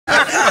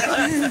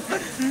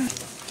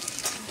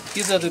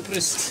These are the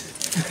priests.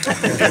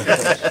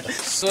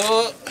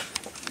 So,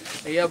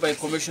 I hereby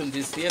commission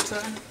this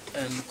theatre,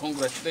 and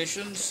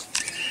congratulations,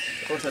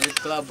 Rotary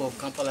Club of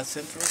Kampala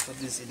Central, for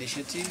this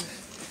initiative,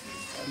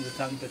 and we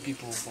thank the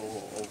people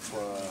of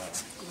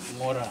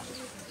Ngora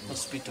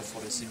Hospital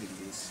for receiving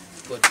this.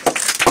 God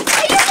bless.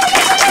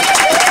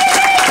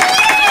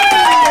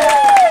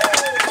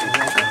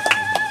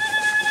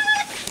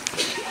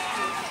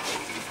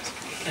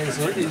 And it's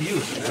already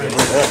used.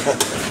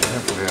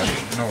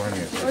 No one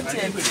is.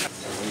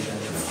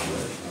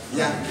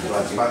 Yeah, it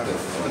was part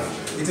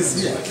of it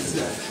is here. It is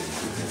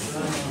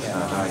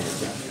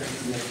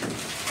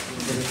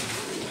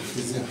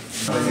here.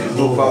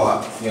 No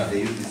power. Yeah,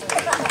 they use this.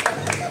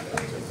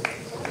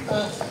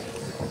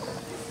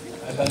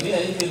 I can hear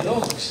even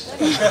dogs.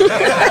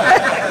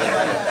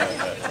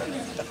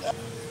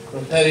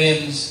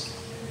 Rotarians,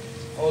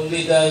 all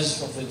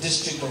leaders of the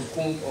district of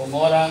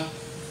Ngora,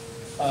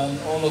 and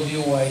all of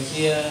you who are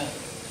here,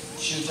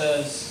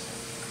 tutors,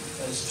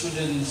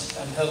 students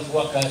and health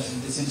workers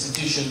in this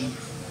institution.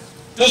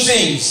 Two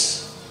things.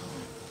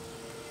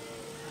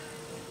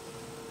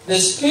 The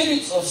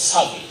spirit of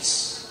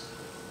service,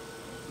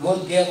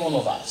 God gave all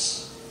of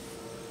us.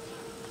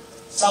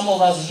 Some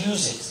of us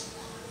use it.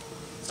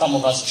 Some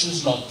of us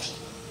choose not to.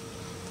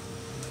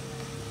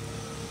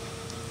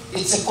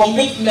 It's a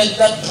commitment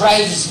that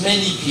drives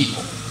many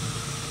people.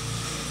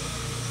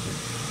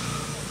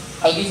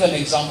 I'll give you an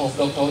example of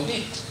Dr.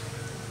 Odit.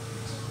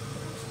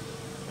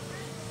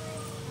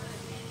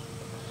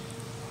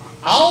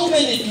 How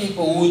many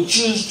people would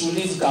choose to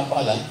leave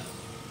Kampala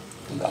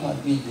to come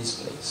and be in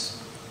this place?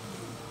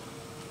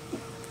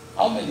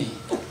 How many?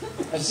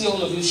 I see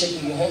all of you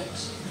shaking your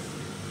heads.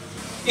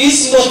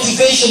 His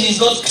motivation is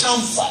not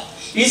comfort.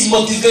 His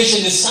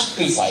motivation is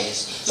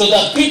sacrifice, so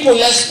that people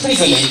less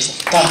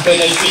privileged can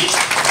benefit.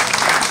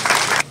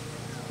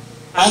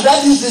 And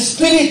that is the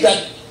spirit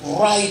that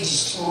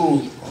rides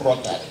through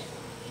Rotary.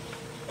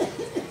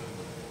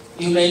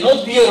 You may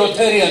not be a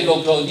Rotarian,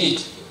 Dr.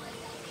 Odit,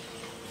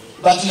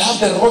 but you have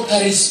the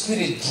Rotary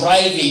spirit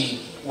driving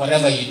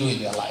whatever you do in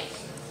your life.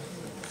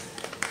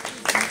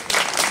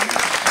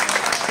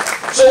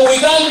 So we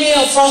come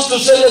here first to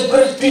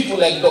celebrate people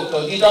like Dr.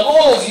 Odit and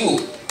all of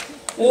you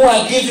who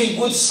are giving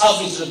good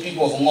service to the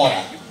people of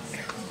Ngora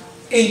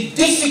in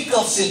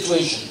difficult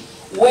situations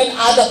when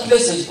other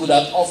places could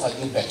have offered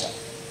you better.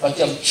 But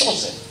you have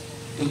chosen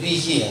to be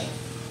here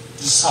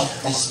to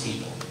serve these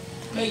people.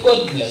 May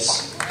God bless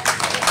you.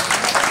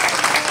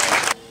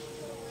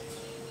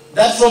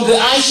 That from the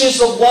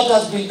ashes of what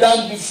has been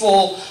done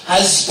before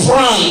has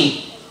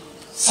sprung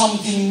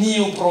something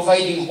new,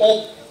 providing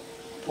hope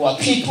to a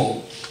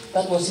people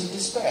that was in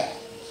despair.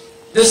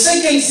 The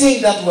second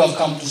thing that we have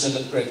come to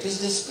celebrate is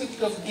the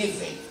spirit of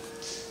giving.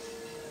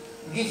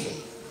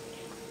 Giving.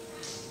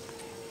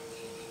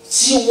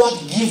 See what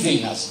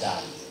giving has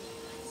done.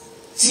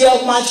 See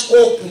how much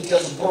hope it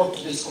has brought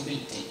to this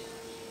community.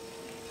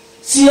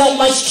 See how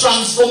much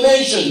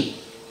transformation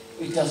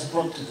it has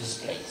brought to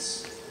this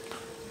place.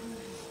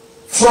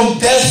 From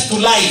death to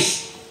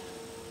life.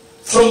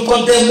 From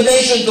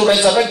condemnation to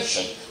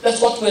resurrection. That's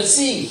what we're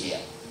seeing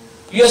here.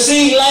 You're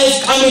seeing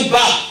life coming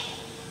back.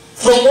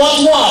 From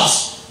what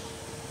was,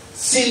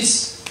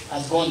 since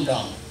has gone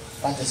down,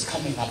 but is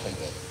coming up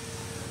again.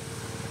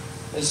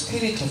 The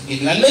spirit of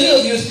giving. And many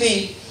of you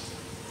think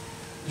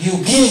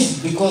you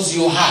give because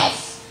you have.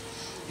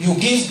 You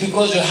give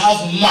because you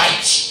have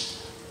much.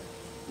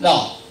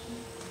 No.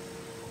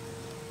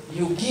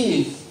 You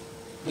give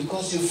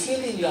because you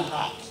feel in your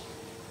heart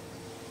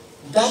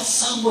that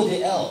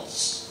somebody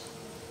else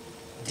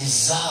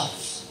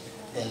deserves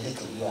the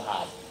little you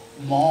have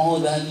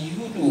more than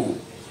you do.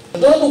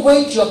 Don't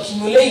wait to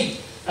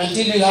accumulate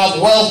until you have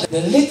wealth.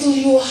 The little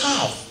you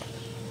have,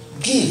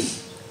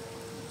 give.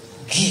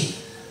 Give.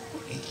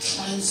 It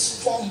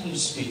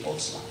transforms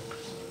people's lives.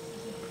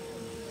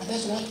 And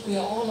that's what we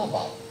are all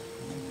about.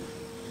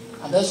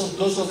 And that's what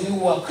those of you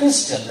who are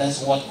Christian,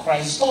 that's what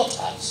Christ taught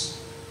us.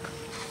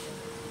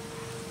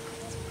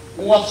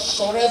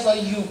 Whatsoever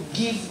you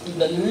give to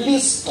the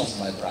least of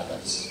my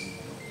brothers,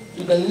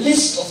 to the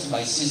least of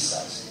my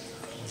sisters,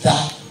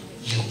 that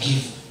you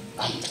give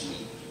unto me.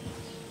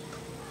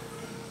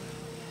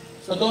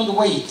 So don't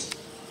wait.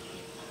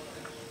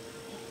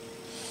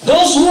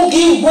 Those who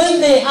give when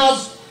they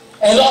have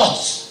a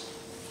lot,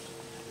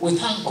 we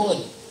thank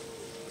God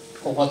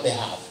for what they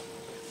have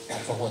and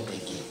for what they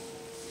give.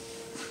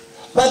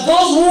 But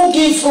those who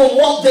give from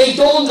what they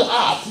don't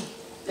have,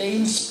 they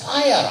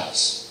inspire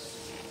us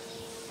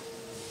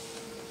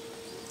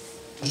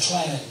to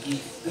try and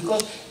give.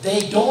 Because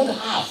they don't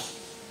have,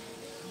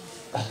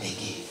 but they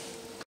give.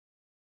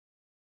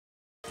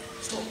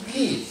 So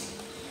give.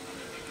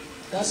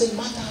 Doesn't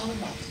matter how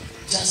much,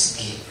 just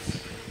give.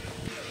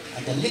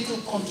 And the little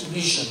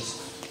contributions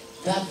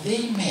that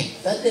they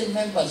make, that the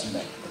members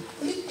make,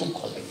 the little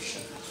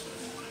collection,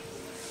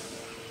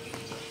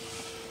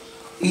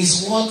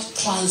 is what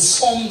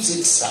transforms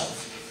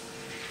itself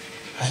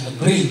and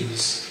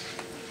brings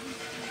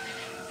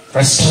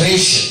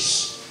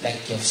restorations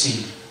like you have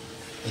seen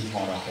in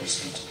Ngora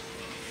Hospital.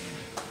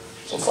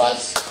 So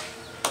first,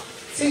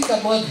 think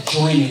about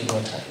joining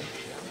Rotary.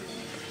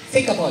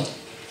 Think about it.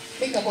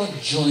 Think about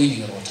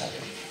joining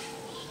Rotary.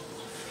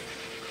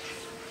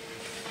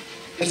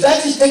 If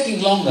that is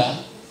taking longer,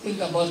 think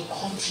about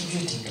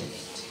contributing to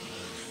it.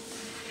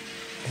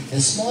 In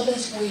the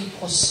smallest way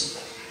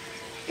possible.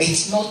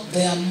 It's not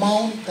the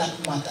amount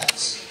that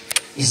matters.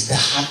 It's the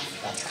heart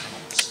that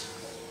counts.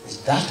 It's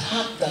that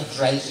heart that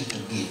drives you to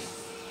give.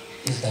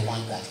 Is the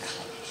one that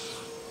counts.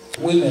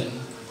 Women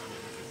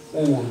who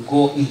will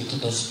go into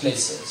those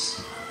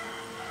places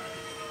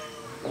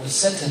will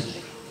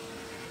certainly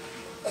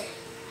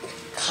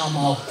come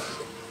out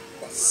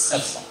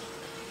safer.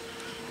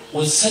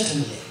 Will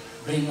certainly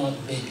bring out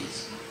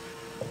babies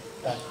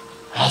that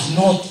have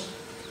not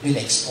been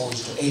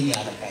exposed to any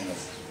other kind of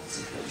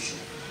situation.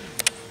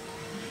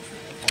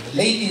 And the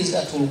ladies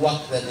that will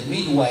work there, the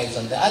midwives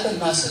and the other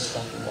nurses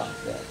that will work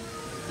there,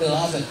 they'll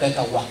have a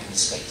better working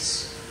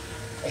space.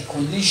 A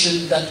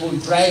condition that will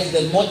drive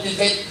them,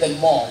 motivate them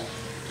more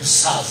to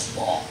serve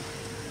more.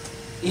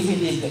 Even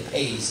if the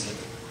pay is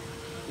little.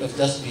 You've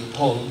just been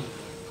told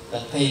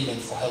that payment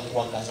for health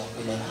workers have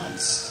been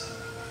enhanced.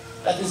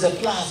 That is a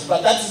plus,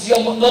 but that is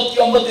not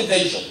your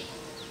motivation.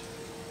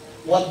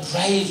 What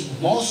drives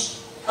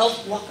most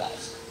health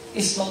workers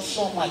is not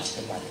so much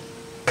the money.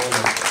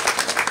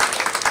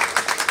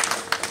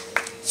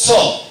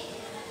 So,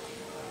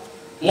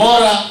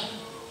 Ngora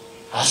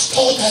has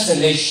taught us a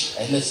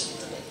lesson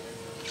today.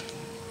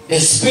 The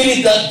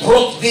spirit that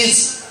brought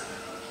these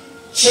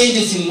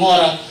changes in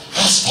Ngora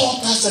has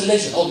taught us a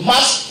lesson, or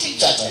must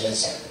teach us a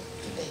lesson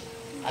today.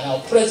 And our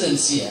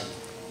presence here,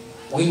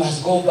 we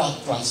must go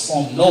back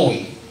transformed,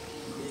 knowing,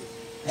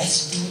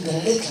 let's do the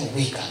little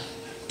weaker.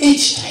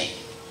 Each time,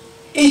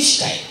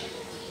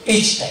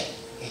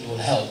 it will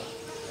help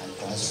and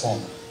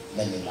transform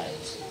many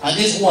lives. And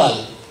this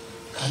world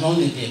can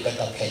only be a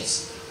better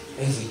place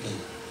if we do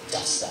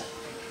just that.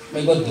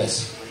 May God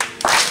bless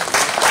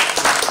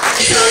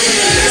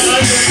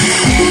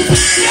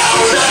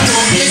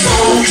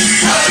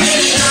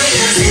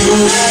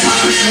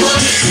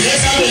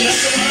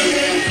you.